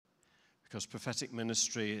because prophetic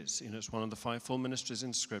ministry is, it's one of the fivefold ministries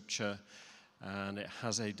in Scripture, and it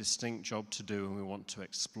has a distinct job to do, and we want to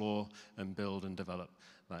explore and build and develop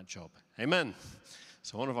that job. Amen.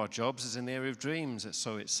 So one of our jobs is in the area of dreams,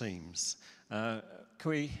 so it seems. I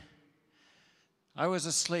was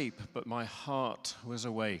asleep, but my heart was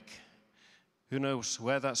awake. Who knows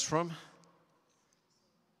where that's from?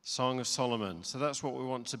 Song of Solomon. So that's what we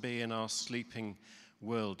want to be in our sleeping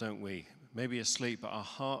world, don't we? Maybe asleep, but our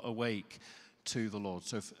heart awake to the Lord.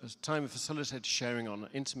 So a time of facilitated sharing on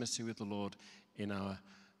intimacy with the Lord in our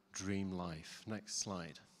dream life. Next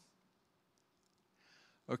slide.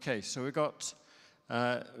 Okay, so we're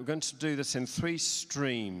going to do this in 3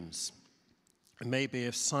 streams. Maybe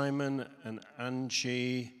if Simon and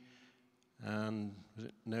Angie and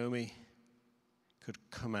Naomi could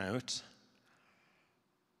come out,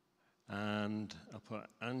 and I'll put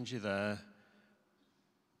Angie there.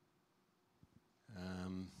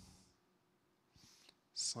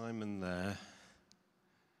 Simon there.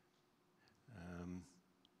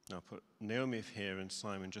 I'll put Naomi here and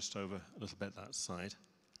Simon just over a little bit that side.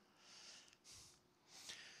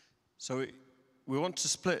 So we want to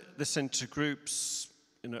split this into groups,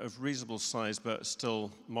 of reasonable size but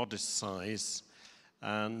still modest size.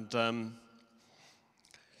 And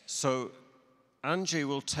so Angie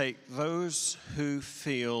will take those who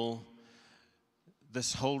feel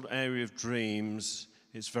this whole area of dreams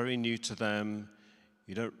is very new to them.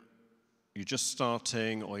 You're just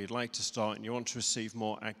starting, or you'd like to start, and you want to receive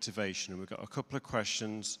more activation. And we've got a couple of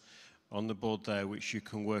questions on the board there which you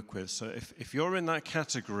can work with. So if you're in that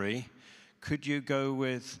category, could you go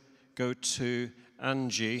to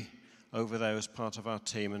Angie over there as part of our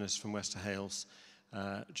team and is from Wester Hales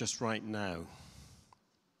just right now.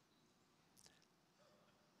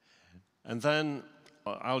 And then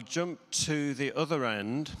I'll jump to the other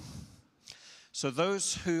end. So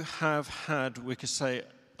those who have had, we could say,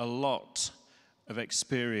 a lot of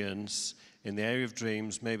experience in the area of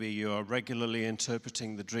dreams, maybe you are regularly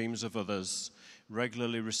interpreting the dreams of others,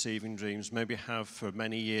 regularly receiving dreams, maybe have for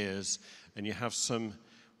many years, and you have some,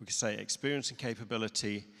 we could say, experience and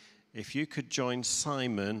capability. If you could join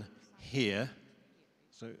Simon here,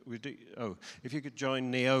 if you could join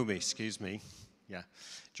Naomi,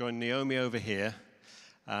 join Naomi over here,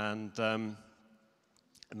 and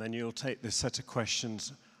then you'll take this set of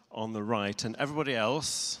questions on the right, and everybody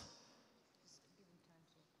else,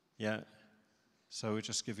 so we'll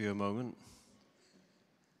just give you a moment.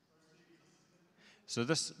 So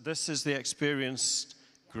this is the experienced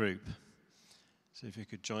group. So if you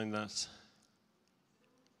could join that.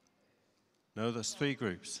 No, there's 3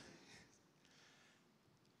 groups.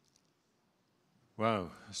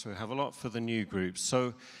 Wow, so we have a lot for the new groups.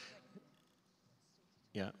 So,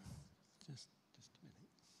 just a minute.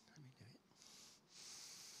 Let me do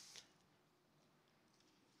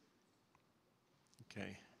it.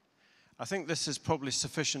 Okay. I think this is probably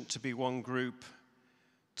sufficient to be one group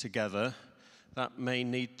together. That may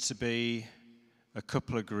need to be a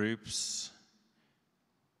couple of groups.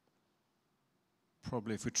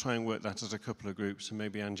 Probably if we try and work that as a couple of groups, and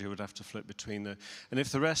maybe Angie would have to flip between the... And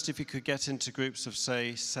if you could get into groups of,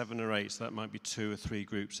 say, 7 or 8, so that might be 2 or 3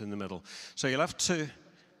 groups in the middle. So you'll have to...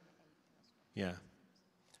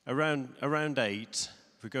 Around 8.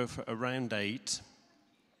 If we go for around 8.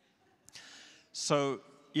 So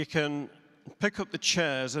you can pick up the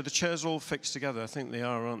chairs. Are the chairs all fixed together? I think they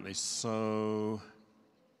are, aren't they? So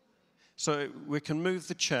we can move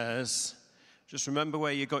the chairs. Just remember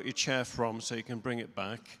where you got your chair from so you can bring it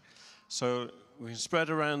back. So we can spread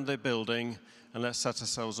around the building and let's set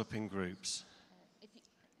ourselves up in groups.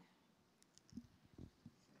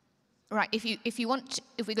 Right, if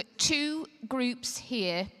we've got 2 groups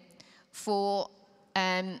here for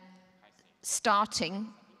starting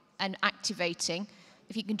and activating,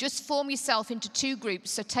 if you can just form yourself into 2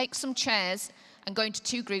 groups, so take some chairs and go into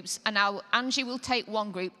 2 groups, and now Angie will take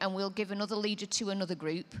one group and we'll give another leader to another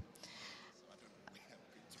group.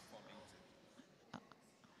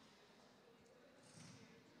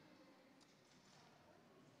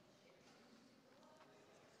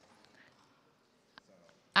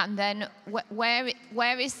 And then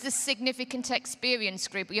where is the significant experience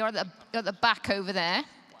group? You're at the back over there.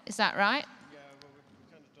 Is that right? Yeah, well, we've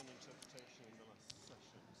kind of done interpretation in the last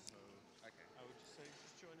session, so okay. I would just say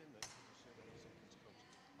just join in there.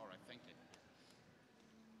 All right, thank you.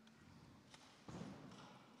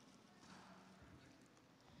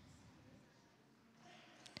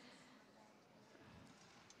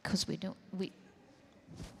 Because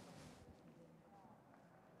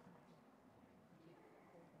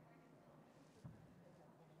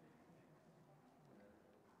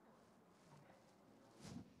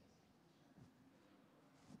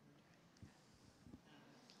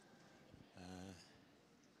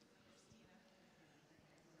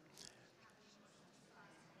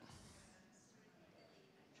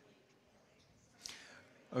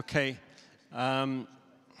Okay.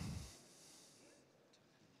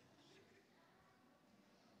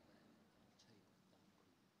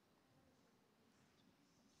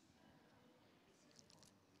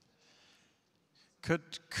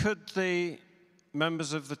 Could the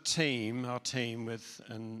members of the team, our team with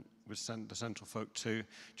the Central Folk too,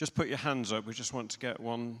 just put your hands up? We just want to get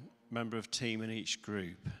one member of team in each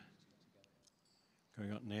group.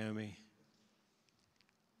 Going up, Naomi.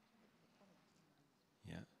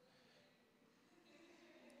 Yeah.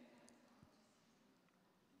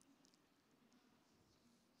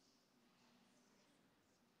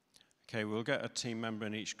 Okay, we'll get a team member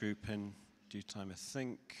in each group in due time, I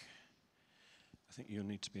think. I think you'll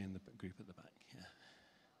need to be in the group at the back, yeah.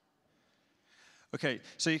 Okay,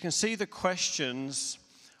 so you can see the questions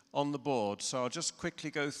on the board, so I'll just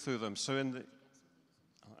quickly go through them. So in the...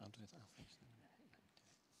 I'll do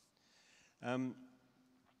that.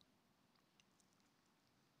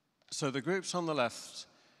 So the groups on the left,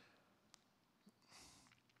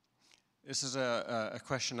 this is a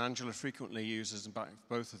question Angela frequently uses in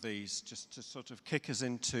both of these, just to sort of kick us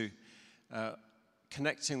into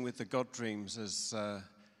connecting with the God dreams as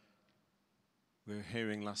we were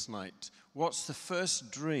hearing last night. What's the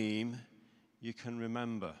first dream you can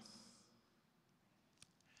remember?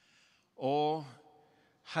 Or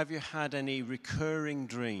have you had any recurring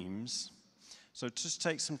dreams? So just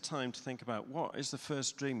take some time to think about what is the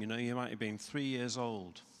first dream. You know, you might have been 3 years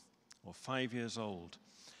old or 5 years old.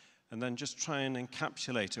 And then just try and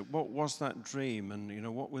encapsulate it. What was that dream? And, you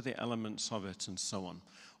know, what were the elements of it and so on?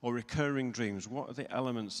 Or recurring dreams. What are the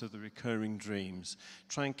elements of the recurring dreams?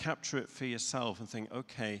 Try and capture it for yourself and think,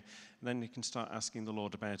 okay, and then you can start asking the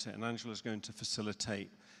Lord about it. And Angela's going to facilitate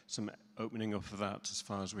some opening up of that as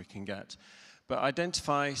far as we can get. But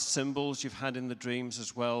identify symbols you've had in the dreams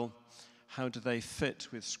as well. How do they fit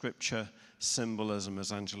with scripture symbolism,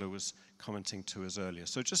 as Angela was commenting to us earlier?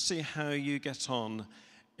 So just see how you get on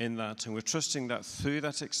in that, and we're trusting that through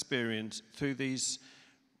that experience, through these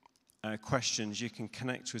questions, you can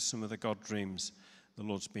connect with some of the God dreams the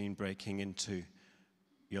Lord's been breaking into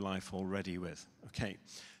your life already with. Okay,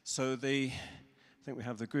 so I think we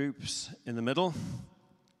have the groups in the middle.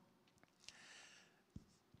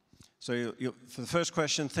 So for the first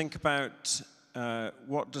question, think about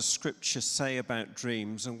what does Scripture say about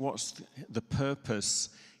dreams, and what's the purpose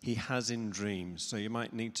He has in dreams. So you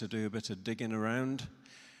might need to do a bit of digging around,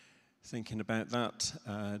 thinking about that.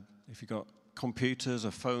 If you've got computers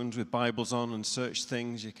or phones with Bibles on and search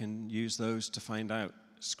things, you can use those to find out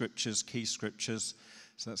scriptures, key scriptures.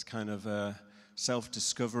 So that's kind of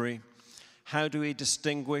self-discovery. How do we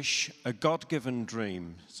distinguish a God-given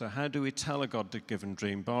dream? So how do we tell a God-given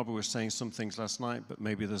dream? Barbara was saying some things last night, but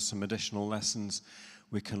maybe there's some additional lessons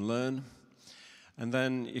we can learn. And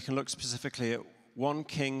then you can look specifically at 1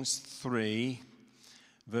 Kings 3,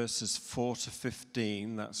 verses 4 to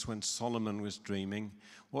 15, that's when Solomon was dreaming.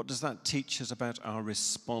 What does that teach us about our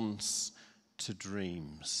response to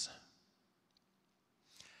dreams?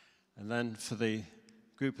 And then for the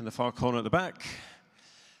group in the far corner at the back,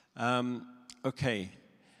 okay,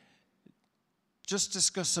 just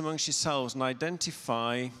discuss amongst yourselves and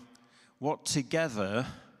identify what together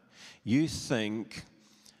you think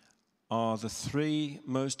are the 3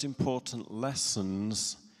 most important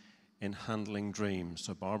lessons in handling dreams.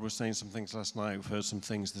 So Barbara was saying some things last night, we've heard some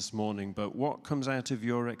things this morning, but what comes out of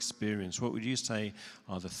your experience? What would you say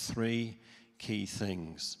are the 3 key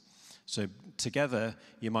things? So together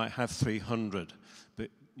you might have 300, but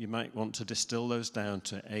you might want to distill those down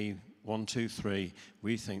to 1, 2, 3.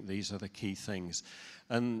 We think these are the key things.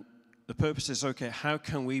 And the purpose is, okay, how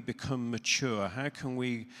can we become mature? How can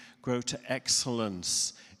we grow to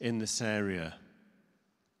excellence in this area?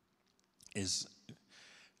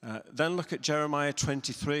 Then look at Jeremiah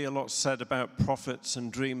 23. A lot said about prophets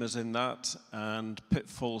and dreamers in that, and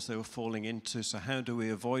pitfalls they were falling into. So how do we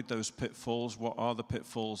avoid those pitfalls? What are the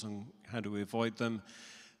pitfalls and how do we avoid them?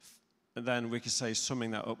 And then we could say,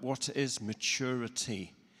 summing that up, what is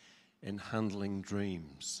maturity in handling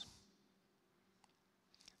dreams?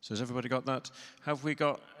 So has everybody got that? Have we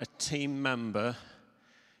got a team member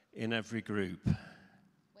in every group? Wave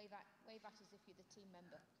at us if you're the team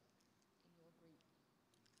member in your group.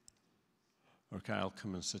 Okay, I'll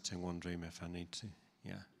come and sit in one dream if I need to.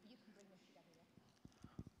 Yeah. You can bring them together,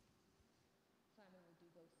 yeah. Simon will do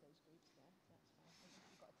both those groups there. That's fine.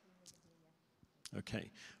 You've got a team leader here, yeah. Okay.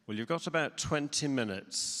 Well, you've got about 20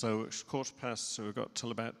 minutes. So it's 1:15, so we've got till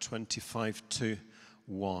about 25 to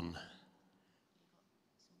 1.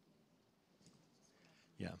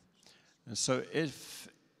 Yeah. And so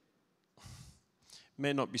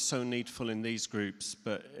may not be so needful in these groups,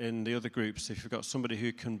 but in the other groups, if you've got somebody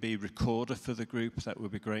who can be recorder for the group, that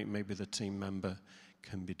would be great. Maybe the team member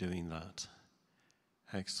can be doing that.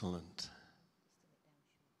 Excellent.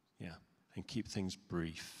 Yeah, and keep things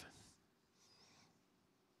brief.